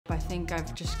think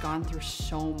I've just gone through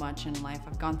so much in life.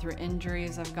 I've gone through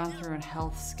injuries, I've gone through a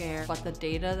health scare, but the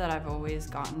data that I've always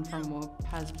gotten from Whoop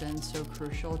has been so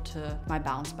crucial to my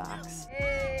bounce backs.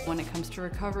 When it comes to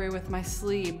recovery with my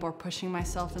sleep or pushing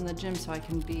myself in the gym so I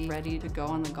can be ready to go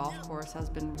on the golf course has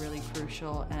been really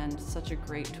crucial and such a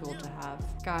great tool to have.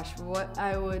 Gosh, what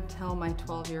I would tell my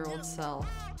 12-year-old self,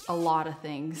 a lot of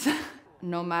things.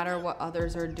 No matter what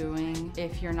others are doing,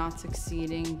 if you're not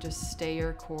succeeding, just stay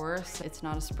your course. It's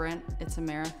not a sprint, it's a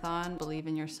marathon. Believe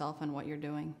in yourself and what you're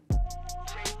doing.